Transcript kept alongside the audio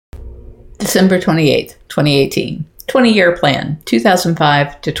December 28th, 2018. 20-year plan,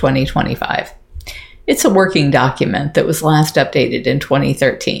 2005 to 2025. It's a working document that was last updated in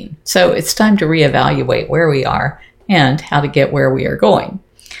 2013, so it's time to reevaluate where we are and how to get where we are going.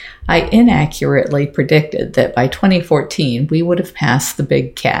 I inaccurately predicted that by 2014 we would have passed the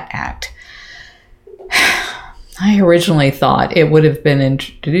Big Cat Act. I originally thought it would have been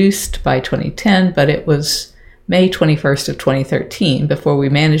introduced by 2010, but it was May 21st of 2013 before we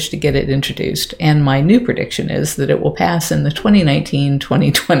managed to get it introduced, and my new prediction is that it will pass in the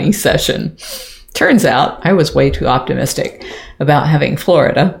 2019-2020 session. Turns out I was way too optimistic about having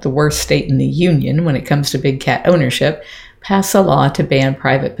Florida, the worst state in the union when it comes to big cat ownership, pass a law to ban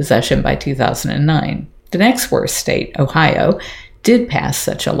private possession by 2009. The next worst state, Ohio, did pass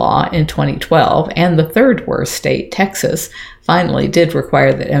such a law in 2012, and the third worst state, Texas, finally did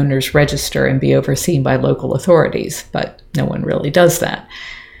require that owners register and be overseen by local authorities, but no one really does that.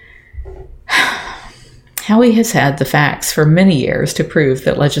 Howie has had the facts for many years to prove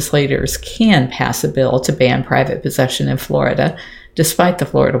that legislators can pass a bill to ban private possession in Florida, despite the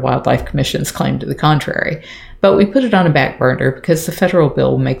Florida Wildlife Commission's claim to the contrary, but we put it on a back burner because the federal bill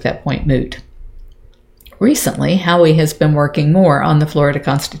will make that point moot. Recently, Howie has been working more on the Florida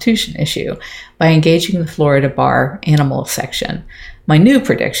Constitution issue by engaging the Florida Bar Animal Section. My new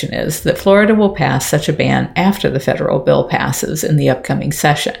prediction is that Florida will pass such a ban after the federal bill passes in the upcoming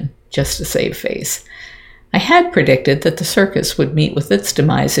session, just to save face. I had predicted that the circus would meet with its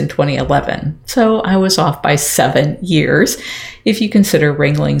demise in 2011, so I was off by 7 years, if you consider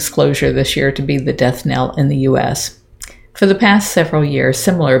Ringling's closure this year to be the death knell in the U.S. For the past several years,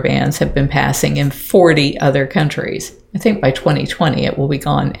 similar bans have been passing in 40 other countries. I think by 2020 it will be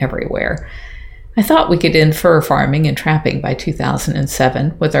gone everywhere. I thought we could end fur farming and trapping by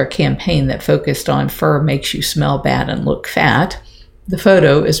 2007 with our campaign that focused on fur makes you smell bad and look fat. The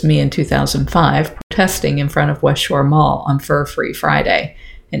photo is me in 2005 protesting in front of West Shore Mall on Fur Free Friday,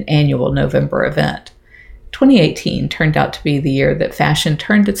 an annual November event. 2018 turned out to be the year that fashion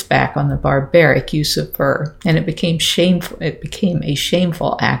turned its back on the barbaric use of fur, and it became a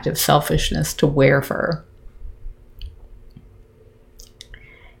shameful act of selfishness to wear fur.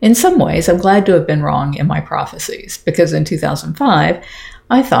 In some ways, I'm glad to have been wrong in my prophecies, because in 2005,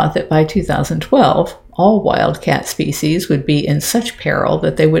 I thought that by 2012, all wild cat species would be in such peril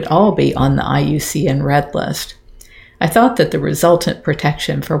that they would all be on the IUCN Red List. I thought that the resultant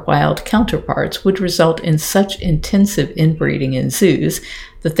protection for wild counterparts would result in such intensive inbreeding in zoos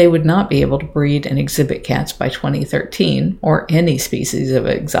that they would not be able to breed and exhibit cats by 2013, or any species of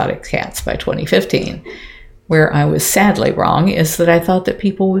exotic cats by 2015. Where I was sadly wrong is that I thought that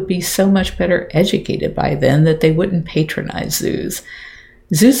people would be so much better educated by then that they wouldn't patronize zoos.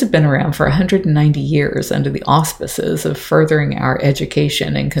 Zoos have been around for 190 years under the auspices of furthering our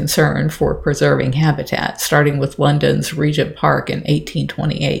education and concern for preserving habitat, starting with London's Regent Park in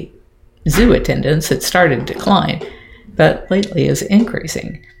 1828. Zoo attendance had started to decline, but lately is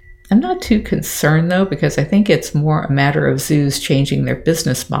increasing. I'm not too concerned, though, because I think it's more a matter of zoos changing their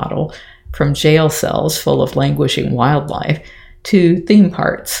business model from jail cells full of languishing wildlife to theme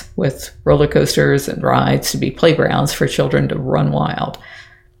parks with roller coasters and rides to be playgrounds for children to run wild.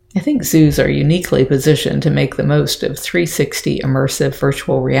 I think zoos are uniquely positioned to make the most of 360 immersive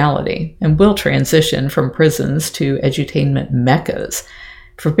virtual reality and will transition from prisons to edutainment meccas.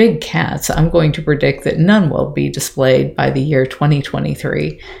 For big cats, I'm going to predict that none will be displayed by the year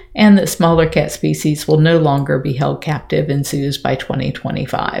 2023 and that smaller cat species will no longer be held captive in zoos by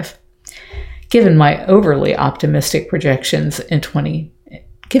 2025. Given my overly optimistic projections in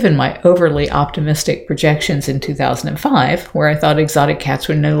 2005, where I thought exotic cats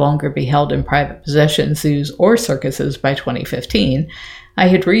would no longer be held in private possession, zoos, or circuses by 2015, I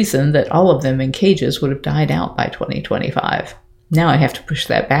had reasoned that all of them in cages would have died out by 2025. Now I have to push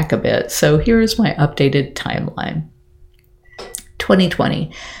that back a bit, so here is my updated timeline.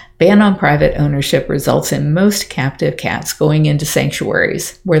 2020. Ban on private ownership results in most captive cats going into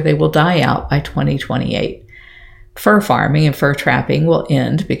sanctuaries, where they will die out by 2028. Fur farming and fur trapping will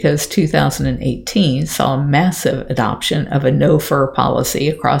end because 2018 saw a massive adoption of a no-fur policy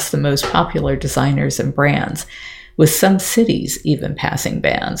across the most popular designers and brands, with some cities even passing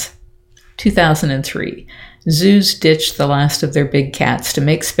bans. 2003, zoos ditched the last of their big cats to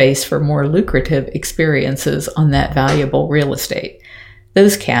make space for more lucrative experiences on that valuable real estate.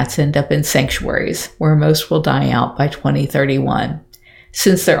 Those cats end up in sanctuaries, where most will die out by 2031.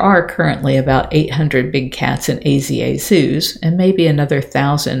 Since there are currently about 800 big cats in AZA zoos, and maybe another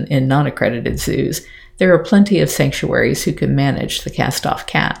 1,000 in non-accredited zoos, there are plenty of sanctuaries who can manage the cast-off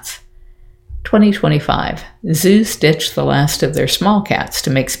cats. 2025. Zoos ditch the last of their small cats to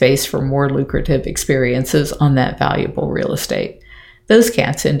make space for more lucrative experiences on that valuable real estate. Those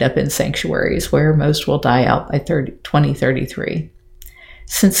cats end up in sanctuaries where most will die out by 2033.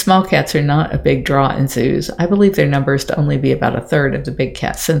 Since small cats are not a big draw in zoos, I believe their numbers to only be about a third of the big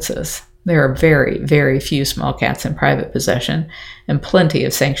cat census. There are very, very few small cats in private possession and plenty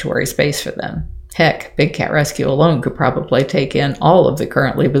of sanctuary space for them. Heck, Big Cat Rescue alone could probably take in all of the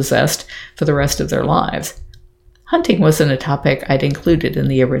currently possessed for the rest of their lives. Hunting wasn't a topic I'd included in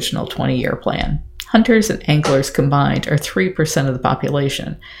the original 20-year plan. Hunters and anglers combined are 3% of the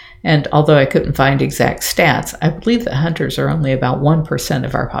population, and although I couldn't find exact stats, I believe that hunters are only about 1%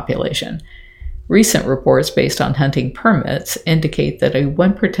 of our population. Recent reports based on hunting permits indicate that a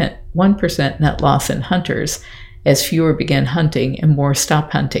 1% net loss in hunters as fewer begin hunting and more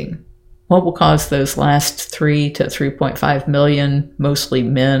stop hunting. What will cause those last 3 to 3.5 million, mostly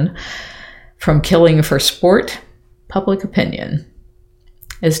men, from killing for sport? Public opinion.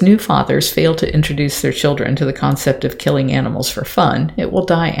 As new fathers fail to introduce their children to the concept of killing animals for fun, it will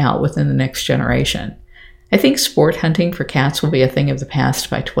die out within the next generation. I think sport hunting for cats will be a thing of the past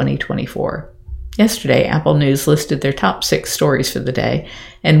by 2024. Yesterday, Apple News listed their top 6 stories for the day,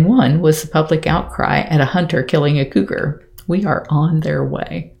 and one was the public outcry at a hunter killing a cougar. We are on their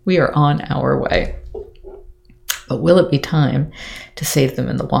way. We are on our way. But will it be time to save them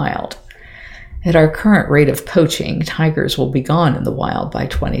in the wild? At our current rate of poaching, tigers will be gone in the wild by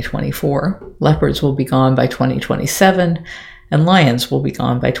 2024, leopards will be gone by 2027, and lions will be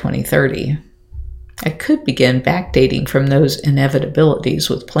gone by 2030. I could begin backdating from those inevitabilities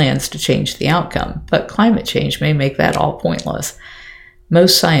with plans to change the outcome, but climate change may make that all pointless.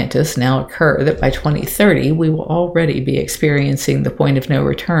 Most scientists now occur that by 2030 we will already be experiencing the point of no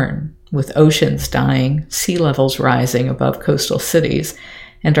return, with oceans dying, sea levels rising above coastal cities,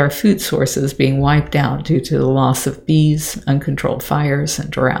 and our food sources being wiped out due to the loss of bees, uncontrolled fires,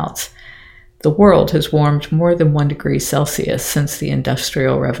 and droughts. The world has warmed more than 1 degree Celsius since the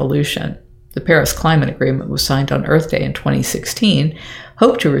Industrial Revolution. The Paris Climate Agreement was signed on Earth Day in 2016,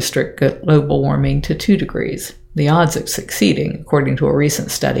 hoped to restrict global warming to 2 degrees. The odds of succeeding, according to a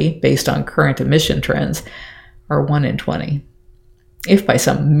recent study based on current emission trends, are 1 in 20. If by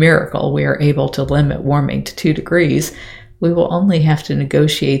some miracle we are able to limit warming to 2 degrees, we will only have to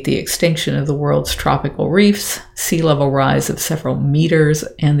negotiate the extinction of the world's tropical reefs, sea level rise of several meters,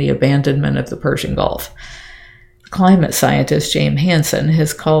 and the abandonment of the Persian Gulf. Climate scientist James Hansen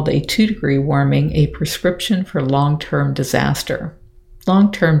has called a 2-degree warming a prescription for long-term disaster.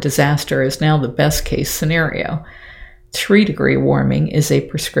 Long-term disaster is now the best-case scenario. 3-degree warming is a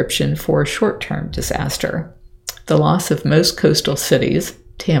prescription for short-term disaster. The loss of most coastal cities,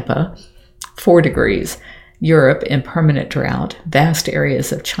 Tampa, 4 degrees. Europe in permanent drought, vast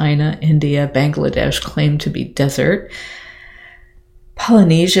areas of China, India, Bangladesh claimed to be desert,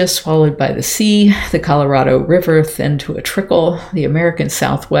 Polynesia swallowed by the sea, the Colorado River thinned to a trickle, the American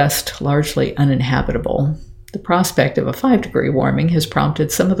Southwest largely uninhabitable. The prospect of a 5-degree warming has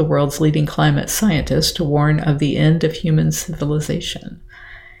prompted some of the world's leading climate scientists to warn of the end of human civilization.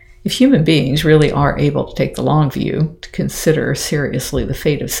 If human beings really are able to take the long view, to consider seriously the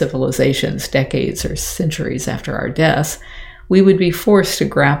fate of civilizations decades or centuries after our deaths, we would be forced to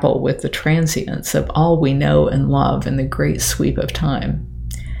grapple with the transience of all we know and love in the great sweep of time.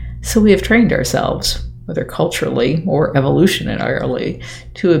 So we have trained ourselves, whether culturally or evolutionarily,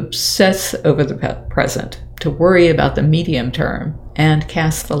 to obsess over the present, to worry about the medium term, and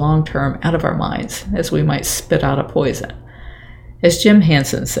cast the long term out of our minds as we might spit out a poison. As Jim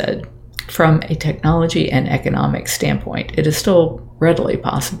Hansen said, from a technology and economic standpoint, it is still readily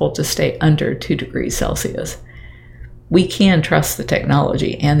possible to stay under 2 degrees Celsius. We can trust the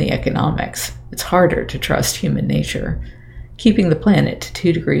technology and the economics. It's harder to trust human nature. Keeping the planet to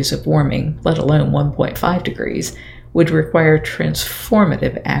 2 degrees of warming, let alone 1.5 degrees, would require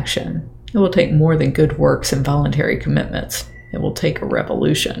transformative action. It will take more than good works and voluntary commitments. It will take a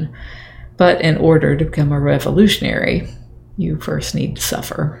revolution. But in order to become a revolutionary, you first need to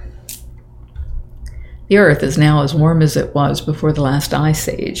suffer. The Earth is now as warm as it was before the last ice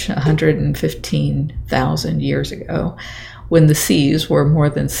age, 115,000 years ago, when the seas were more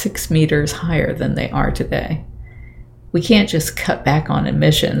than 6 meters higher than they are today. We can't just cut back on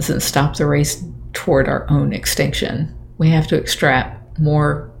emissions and stop the race toward our own extinction. We have to extract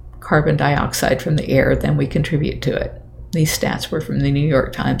more carbon dioxide from the air than we contribute to it. These stats were from the New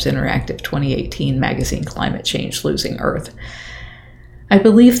York Times Interactive 2018 magazine Climate Change Losing Earth. I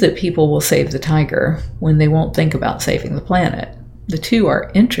believe that people will save the tiger when they won't think about saving the planet. The two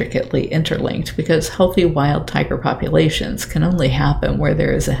are intricately interlinked because healthy wild tiger populations can only happen where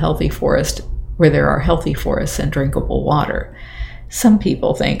there is a healthy forest where there are healthy forests and drinkable water. Some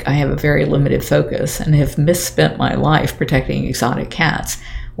people think I have a very limited focus and have misspent my life protecting exotic cats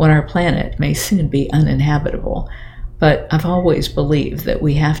when our planet may soon be uninhabitable. But I've always believed that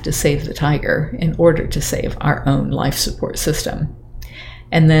we have to save the tiger in order to save our own life support system.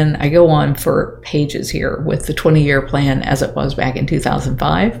 And then I go on for pages here with the 20-year plan as it was back in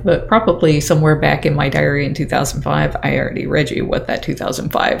 2005, but probably somewhere back in my diary in 2005, I already read you what that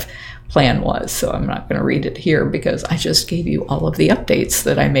 2005 plan was. So I'm not going to read it here because I just gave you all of the updates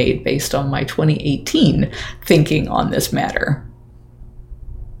that I made based on my 2018 thinking on this matter.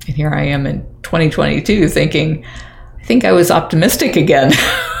 And here I am in 2022 thinking, I think I was optimistic again.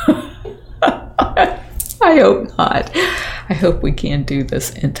 I hope not. I hope we can do this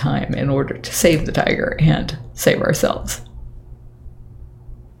in time in order to save the tiger and save ourselves.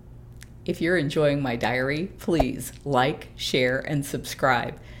 If you're enjoying my diary, please like, share, and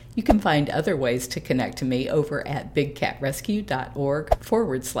subscribe. You can find other ways to connect to me over at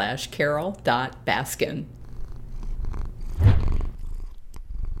bigcatrescue.org/Carole.Baskin.